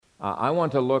I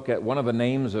want to look at one of the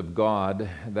names of God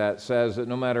that says that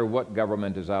no matter what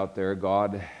government is out there,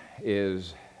 God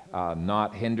is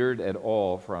not hindered at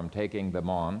all from taking them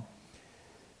on.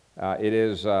 It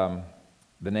is the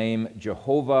name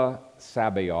Jehovah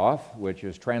Sabaoth, which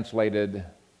is translated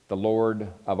the Lord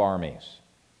of Armies.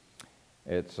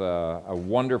 It's a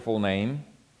wonderful name.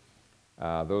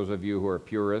 Those of you who are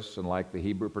purists and like the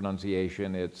Hebrew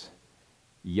pronunciation, it's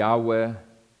Yahweh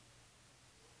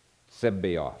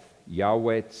Tsebaoth.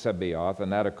 Yahweh Tsebaoth,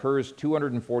 and that occurs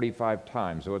 245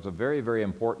 times. So it's a very, very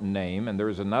important name. And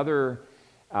there's another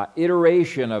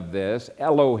iteration of this,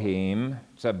 Elohim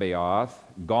Tsebaoth,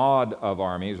 God of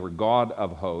armies, or God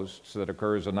of hosts, that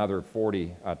occurs another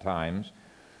 40 times.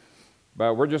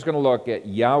 But we're just going to look at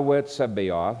Yahweh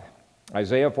Tsebaoth.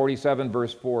 Isaiah 47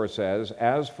 verse 4 says,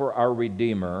 "As for our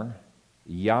Redeemer,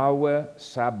 Yahweh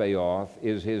Sabaoth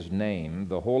is his name,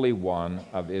 the Holy One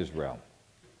of Israel."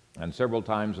 And several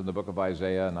times in the book of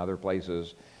Isaiah and other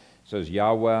places, it says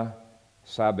Yahweh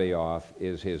Sabaoth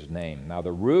is his name. Now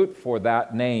the root for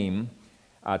that name,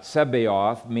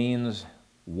 Tsebaoth, means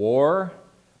war,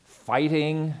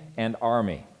 fighting, and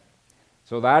army.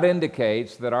 So that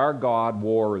indicates that our God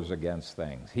wars against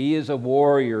things. He is a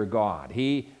warrior God.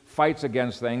 He fights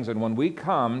against things, and when we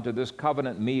come to this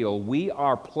covenant meal, we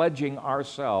are pledging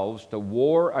ourselves to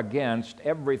war against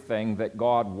everything that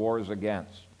God wars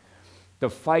against, to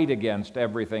fight against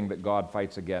everything that God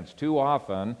fights against. Too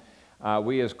often,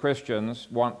 we as Christians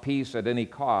want peace at any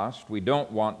cost. We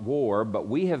don't want war, but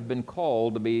we have been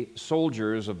called to be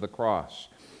soldiers of the cross.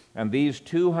 And these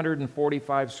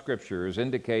 245 scriptures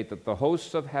indicate that the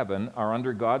hosts of heaven are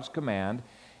under God's command,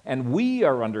 and we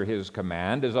are under his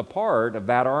command as a part of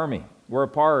that army. We're a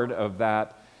part of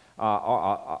that,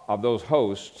 of those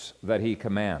hosts that he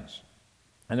commands.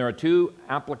 And there are two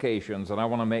applications that I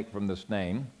want to make from this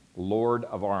name, Lord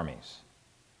of Armies.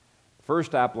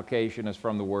 First application is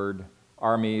from the word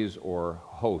armies or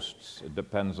hosts. It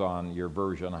depends on your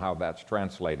version, how that's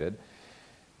translated.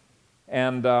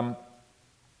 And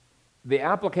the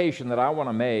application that I want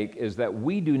to make is that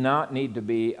we do not need to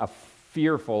be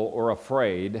fearful or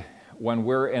afraid when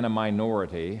we're in a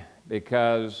minority,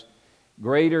 because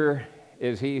greater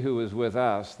is he who is with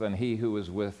us than he who is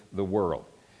with the world.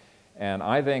 And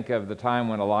I think of the time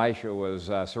when Elisha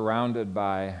was surrounded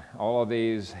by all of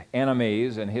these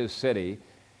enemies in his city,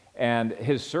 and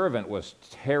his servant was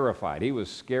terrified. He was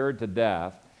scared to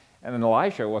death, and then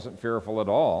Elisha wasn't fearful at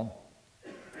all.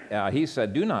 He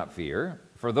said, "Do not fear,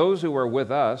 for those who are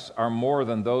with us are more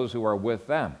than those who are with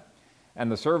them." And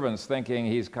the servant's thinking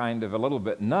he's kind of a little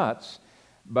bit nuts,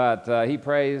 but he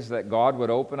prays that God would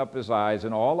open up his eyes,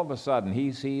 and all of a sudden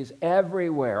he sees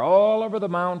everywhere, all over the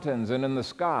mountains and in the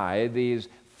sky, these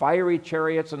fiery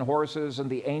chariots and horses and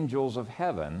the angels of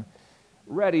heaven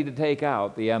ready to take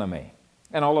out the enemy.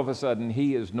 And all of a sudden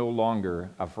he is no longer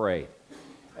afraid.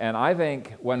 And I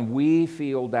think when we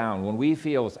feel down, when we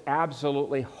feel it's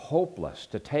absolutely hopeless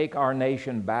to take our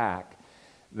nation back,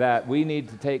 that we need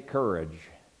to take courage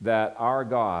that our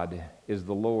God is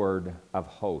the Lord of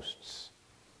hosts.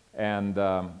 And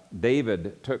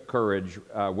David took courage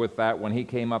with that when he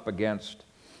came up against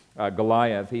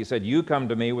Goliath. He said, "You come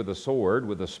to me with a sword,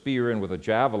 with a spear, and with a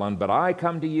javelin, but I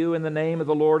come to you in the name of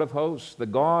the Lord of hosts, the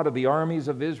God of the armies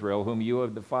of Israel, whom you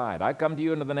have defied. I come to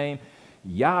you in the name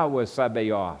Yahweh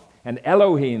Sabaoth and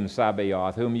Elohim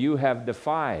Sabaoth, whom you have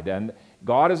defied." And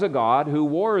God is a God who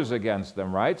wars against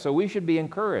them, right? So we should be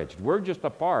encouraged. We're just a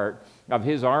part of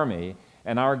his army,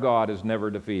 and our God is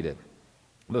never defeated.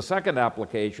 The second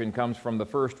application comes from the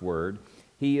first word.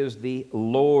 He is the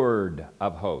Lord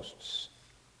of hosts.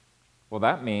 Well,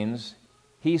 that means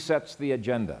he sets the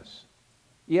agendas.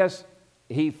 Yes,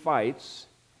 he fights,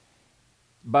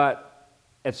 but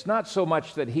it's not so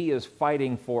much that he is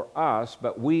fighting for us,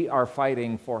 but we are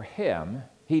fighting for him.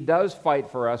 He does fight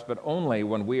for us, but only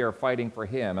when we are fighting for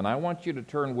him. And I want you to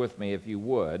turn with me, if you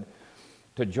would,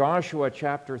 to Joshua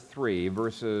chapter 3,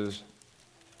 verses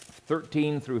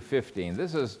 13 through 15.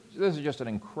 This is just an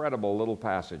incredible little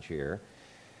passage here.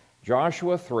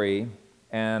 Joshua 3,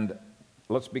 and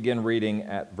let's begin reading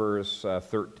at verse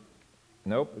 13.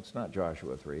 Nope, it's not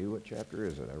Joshua 3. What chapter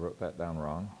is it? I wrote that down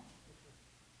wrong.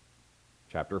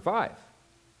 Chapter 5.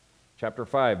 Chapter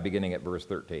 5, beginning at verse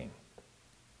 13.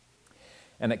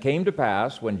 "And it came to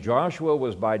pass, when Joshua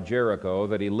was by Jericho,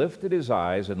 that he lifted his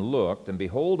eyes and looked, and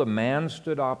behold, a man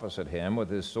stood opposite him with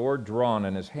his sword drawn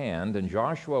in his hand. And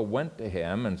Joshua went to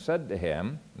him and said to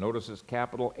him," notice it's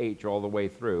capital H all the way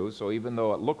through, so even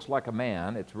though it looks like a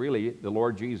man, it's really the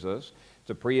Lord Jesus. It's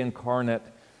a pre-incarnate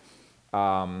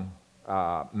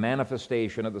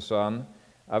manifestation of the Son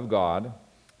of God.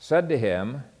 "Said to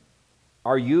him,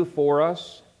 Are you for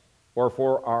us or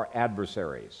for our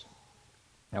adversaries?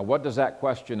 Now, what does that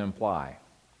question imply?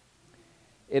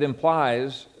 It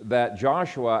implies that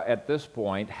Joshua at this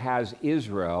point has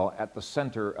Israel at the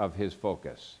center of his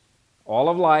focus. All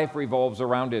of life revolves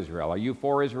around Israel. Are you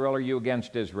for Israel or are you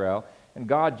against Israel? And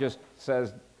God just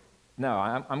says, no,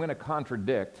 I'm going to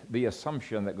contradict the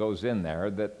assumption that goes in there,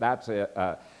 that that's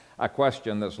a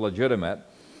question that's legitimate.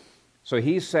 So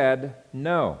he said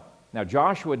no. Now,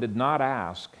 Joshua did not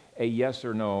ask a yes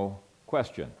or no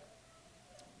question.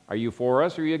 Are you for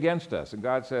us or are you against us? And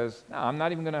God says, no, I'm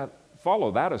not even going to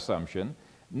follow that assumption.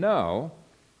 No,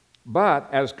 but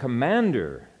as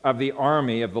commander of the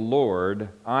army of the Lord,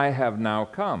 I have now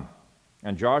come.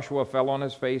 And Joshua fell on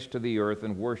his face to the earth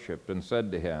and worshipped and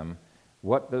said to him,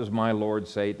 what does my Lord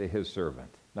say to his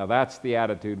servant? Now that's the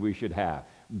attitude we should have.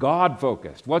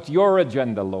 God-focused. What's your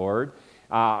agenda, Lord?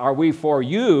 Are we for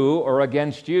you or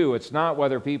against you? It's not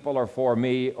whether people are for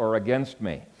me or against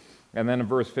me. And then in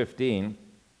verse 15,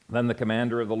 then the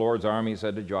commander of the Lord's army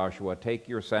said to Joshua, take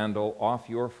your sandal off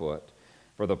your foot,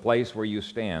 for the place where you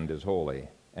stand is holy.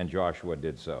 And Joshua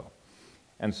did so.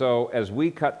 And so as we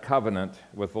cut covenant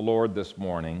with the Lord this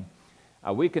morning,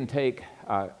 we can take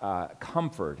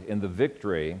comfort in the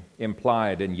victory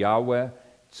implied in Yahweh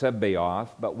Tsebaoth,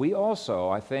 but we also,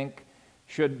 I think,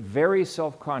 should very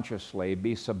self-consciously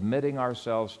be submitting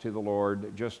ourselves to the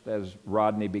Lord, just as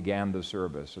Rodney began the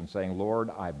service and saying, Lord,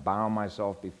 I bow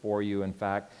myself before you. In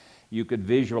fact, you could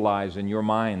visualize in your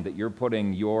mind that you're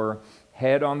putting your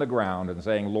head on the ground and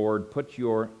saying, Lord, put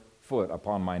your foot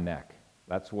upon my neck.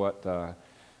 That's what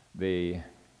the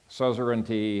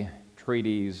suzerainty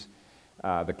treaties,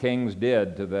 the kings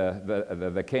did to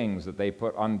the kings that they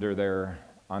put under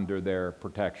their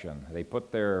protection. They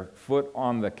put their foot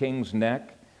on the king's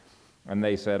neck, and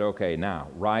they said, okay, now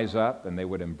rise up, and they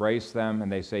would embrace them,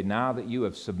 and they say, now that you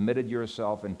have submitted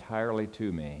yourself entirely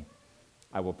to me,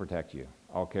 I will protect you.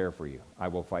 I'll care for you. I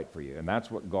will fight for you. And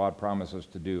that's what God promises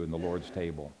to do in the Lord's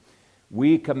table.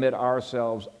 We commit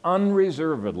ourselves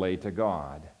unreservedly to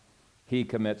God. He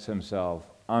commits himself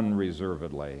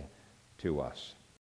unreservedly to us.